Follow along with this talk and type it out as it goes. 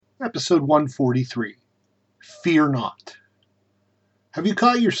Episode 143, Fear Not. Have you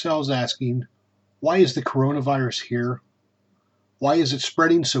caught yourselves asking, why is the coronavirus here? Why is it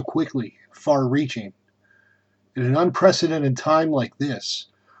spreading so quickly, far-reaching? In an unprecedented time like this,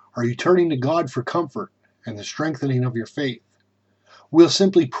 are you turning to God for comfort and the strengthening of your faith? Will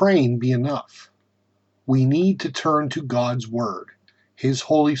simply praying be enough? We need to turn to God's Word, His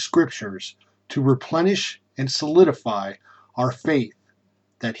Holy Scriptures, to replenish and solidify our faith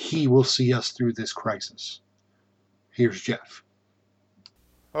that He will see us through this crisis. Here's Jeff.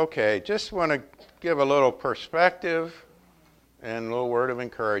 Okay, just want to give a little perspective and a little word of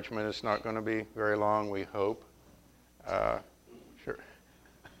encouragement. It's not going to be very long, we hope. Sure.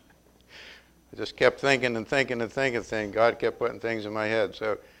 I just kept thinking and thinking and thinking. God kept putting things in my head.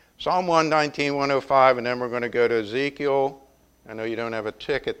 So Psalm 119, 105, and then we're going to go to Ezekiel. I know you don't have a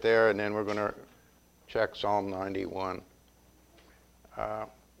ticket there, and then we're going to check Psalm 91.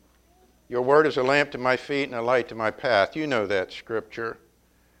 Your word is a lamp to my feet and a light to my path. You know that scripture.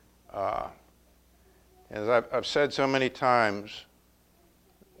 As I've said so many times,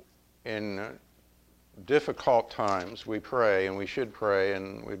 in difficult times we pray, and we should pray,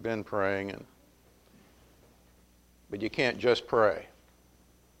 and we've been praying. But you can't just pray.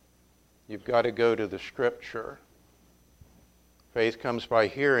 You've got to go to the scripture. Faith comes by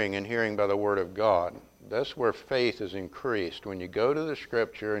hearing, and hearing by the word of God. That's where faith is increased. When you go to the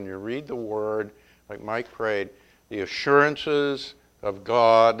scripture and you read the word, like Mike prayed, the assurances of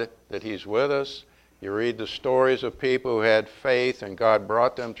God that He's with us. You read the stories of people who had faith and God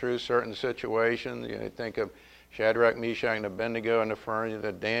brought them through certain situations. You think of Shadrach, Meshach, and Abednego in the furnace,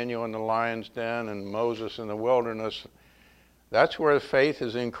 Daniel in the lion's den, and Moses in the wilderness. That's where faith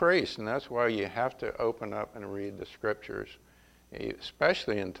is increased, and that's why you have to open up and read the scriptures,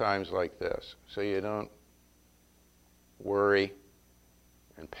 especially in times like this, so you don't worry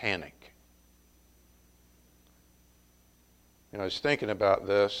and panic. I was thinking about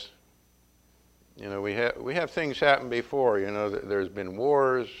this. We have things happen before. There's been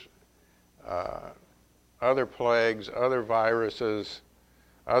wars, other plagues, other viruses,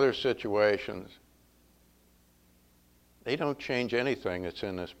 other situations. They don't change anything that's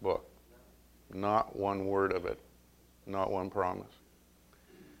in this book. Not one word of it. Not one promise.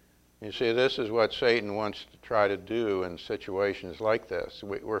 You see, this is what Satan wants to try to do in situations like this.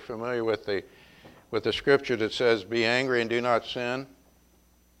 We're familiar with the scripture that says, be angry and do not sin.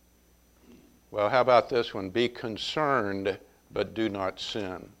 Well, how about this one? Be concerned, but do not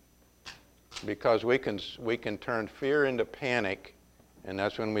sin. Because we can turn fear into panic, and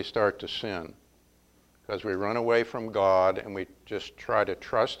that's when we start to sin. Because we run away from God, and we just try to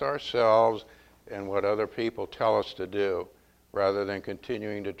trust ourselves and what other people tell us to do, rather than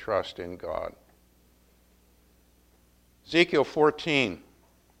continuing to trust in God. Ezekiel 14.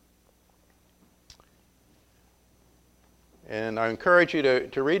 And I encourage you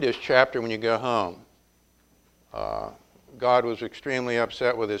to read this chapter when you go home. God was extremely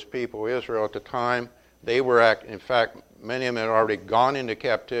upset with His people, Israel, at the time. They were, in fact, many of them had already gone into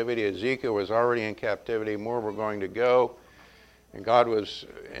captivity. Ezekiel was already in captivity. More were going to go. And God was,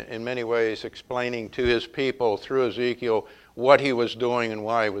 in many ways, explaining to His people through Ezekiel what He was doing and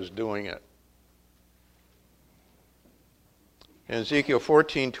why He was doing it. In Ezekiel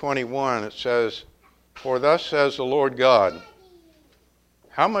 14:21, it says, for thus says the Lord God,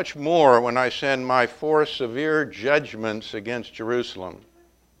 how much more when I send my 4 severe judgments against Jerusalem,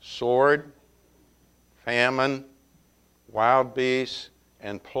 sword, famine, wild beasts,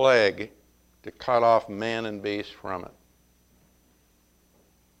 and plague, to cut off man and beast from it.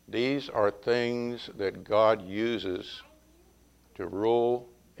 These are things that God uses to rule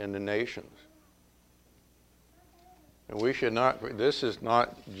in the nations. And we should not, this is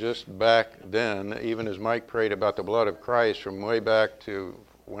not just back then, even as Mike prayed about the blood of Christ from way back to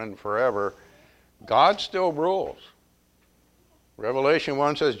when forever, God still rules. Revelation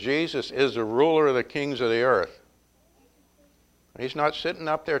 1 says Jesus is the ruler of the kings of the earth. He's not sitting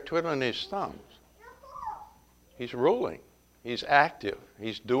up there twiddling his thumbs. He's ruling. He's active.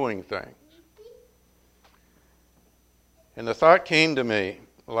 He's doing things. And the thought came to me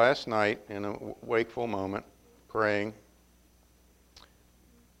last night in a wakeful moment, praying.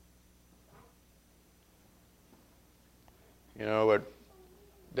 At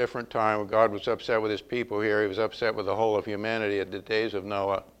different time, when God was upset with His people here, He was upset with the whole of humanity at the days of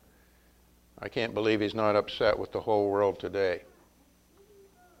Noah. I can't believe He's not upset with the whole world today.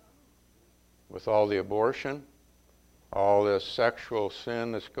 With all the abortion, all this sexual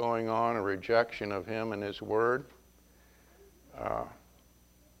sin that's going on, a rejection of Him and His Word,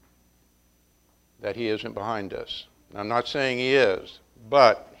 that He isn't behind us. I'm not saying He is,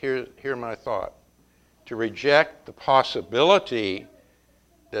 but hear my thought. To reject the possibility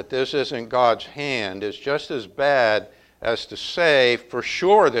that this isn't God's hand is just as bad as to say for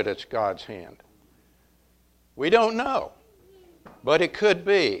sure that it's God's hand. We don't know, but it could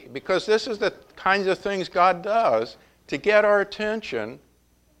be, because this is the kinds of things God does to get our attention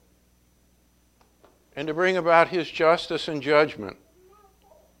and to bring about His justice and judgment.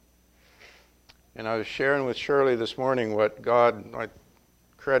 And I was sharing with Shirley this morning what God, I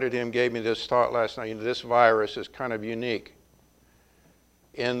credit Him, gave me this thought last night. This virus is kind of unique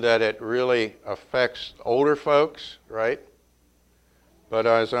in that it really affects older folks, right? But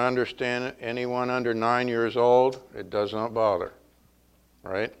as I understand it, anyone under 9 years old, it does not bother,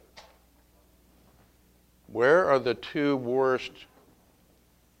 right? Where are the two worst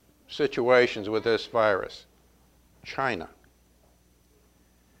situations with this virus? China.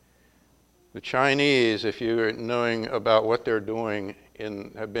 The Chinese, if you're knowing about what they're doing,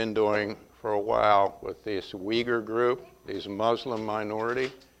 have been doing for a while with this Uyghur group, these Muslim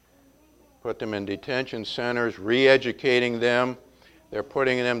minority, put them in detention centers, re-educating them. They're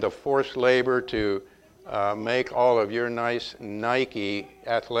putting them to forced labor to make all of your nice Nike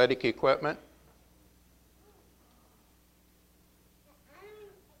athletic equipment.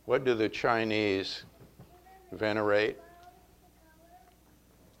 What do the Chinese venerate?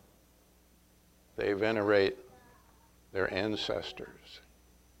 They venerate their ancestors,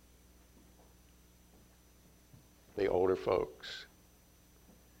 the older folks.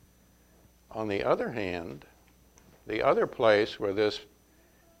 On the other hand, the other place where this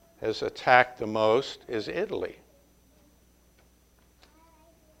has attacked the most is Italy.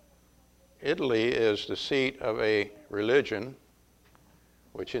 Italy is the seat of a religion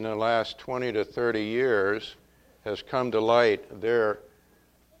which in the last 20 to 30 years has come to light their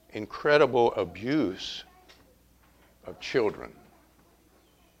incredible abuse of children.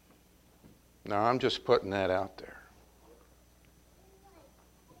 Now, I'm just putting that out there.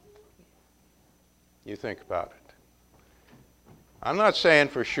 You think about it. I'm not saying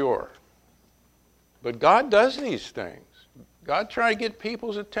for sure, but God does these things. God tried to get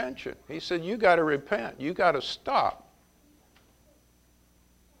people's attention. He said, you got to repent. You got to stop.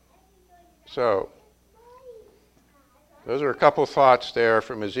 So, those are a couple thoughts there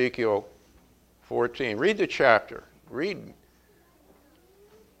from Ezekiel 14. Read the chapter. Read.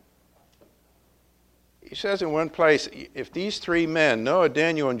 He says in one place, if these three men, Noah,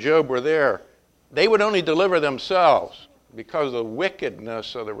 Daniel, and Job, were there, they would only deliver themselves because of the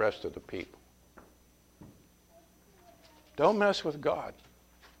wickedness of the rest of the people. Don't mess with God.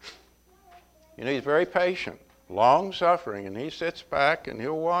 You know, He's very patient, long-suffering, and He sits back and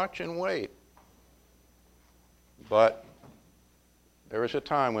He'll watch and wait. But there is a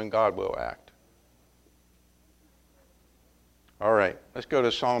time when God will act. All right, let's go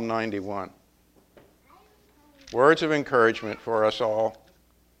to Psalm 91. Words of encouragement for us all.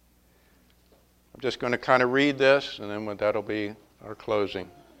 I'm just going to kind of read this, and then that'll be our closing.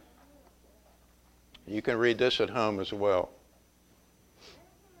 You can read this at home as well.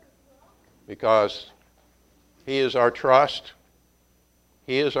 Because He is our trust.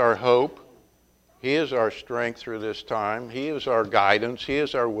 He is our hope. He is our strength through this time. He is our guidance. He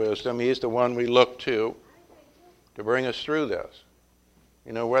is our wisdom. He is the one we look to bring us through this.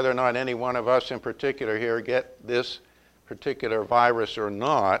 You know, whether or not any one of us in particular here get this particular virus or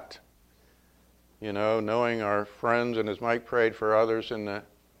not, you know, knowing our friends, and as Mike prayed for others in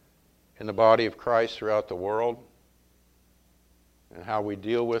the body of Christ throughout the world, and how we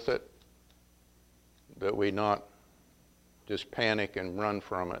deal with it, that we not just panic and run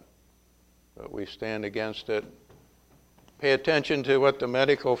from it, but we stand against it. Pay attention to what the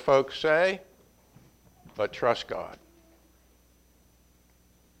medical folks say, but trust God.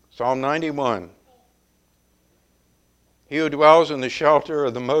 Psalm 91. He who dwells in the shelter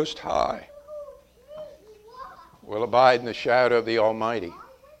of the Most High will abide in the shadow of the Almighty.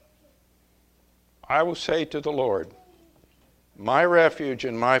 I will say to the Lord, my refuge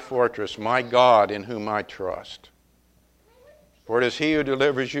and my fortress, my God in whom I trust. For it is He who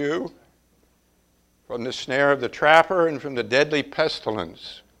delivers you from the snare of the trapper and from the deadly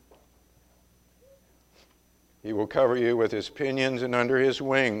pestilence. He will cover you with His pinions, and under His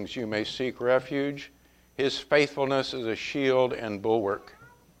wings you may seek refuge. His faithfulness is a shield and bulwark.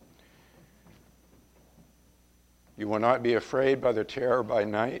 You will not be afraid by the terror by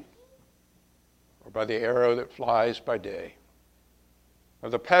night, or by the arrow that flies by day, of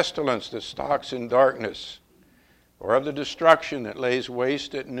the pestilence that stalks in darkness, or of the destruction that lays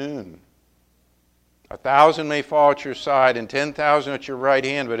waste at noon. 1,000 may fall at your side, and 10,000 at your right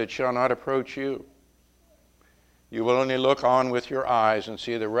hand, but it shall not approach you. You will only look on with your eyes and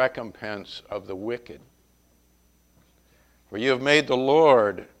see the recompense of the wicked. For you have made the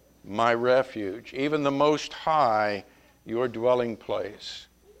Lord my refuge, even the Most High your dwelling place.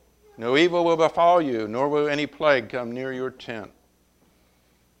 No evil will befall you, nor will any plague come near your tent.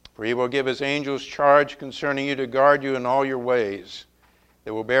 For he will give his angels charge concerning you to guard you in all your ways.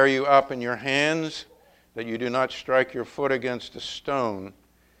 They will bear you up in your hands, that you do not strike your foot against a stone.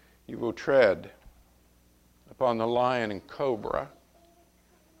 You will tread upon the lion and cobra,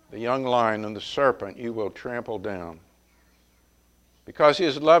 the young lion and the serpent you will trample down. Because he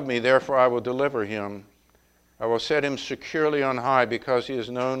has loved me, therefore I will deliver him. I will set him securely on high, because he has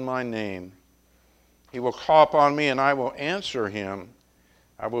known my name. He will call upon me, and I will answer him.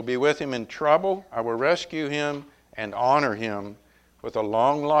 I will be with him in trouble. I will rescue him and honor him. With a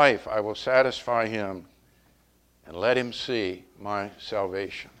long life I will satisfy him and let him see my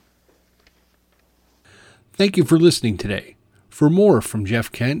salvation. Thank you for listening today. For more from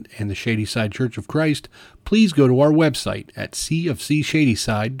Jeff Kent and the Shadyside Church of Christ, please go to our website at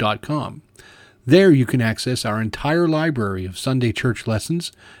cfcshadyside.com. There you can access our entire library of Sunday church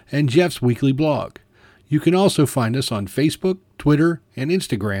lessons and Jeff's weekly blog. You can also find us on Facebook, Twitter, and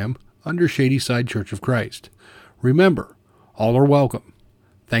Instagram under Shadyside Church of Christ. Remember, all are welcome.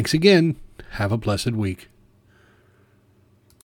 Thanks again. Have a blessed week.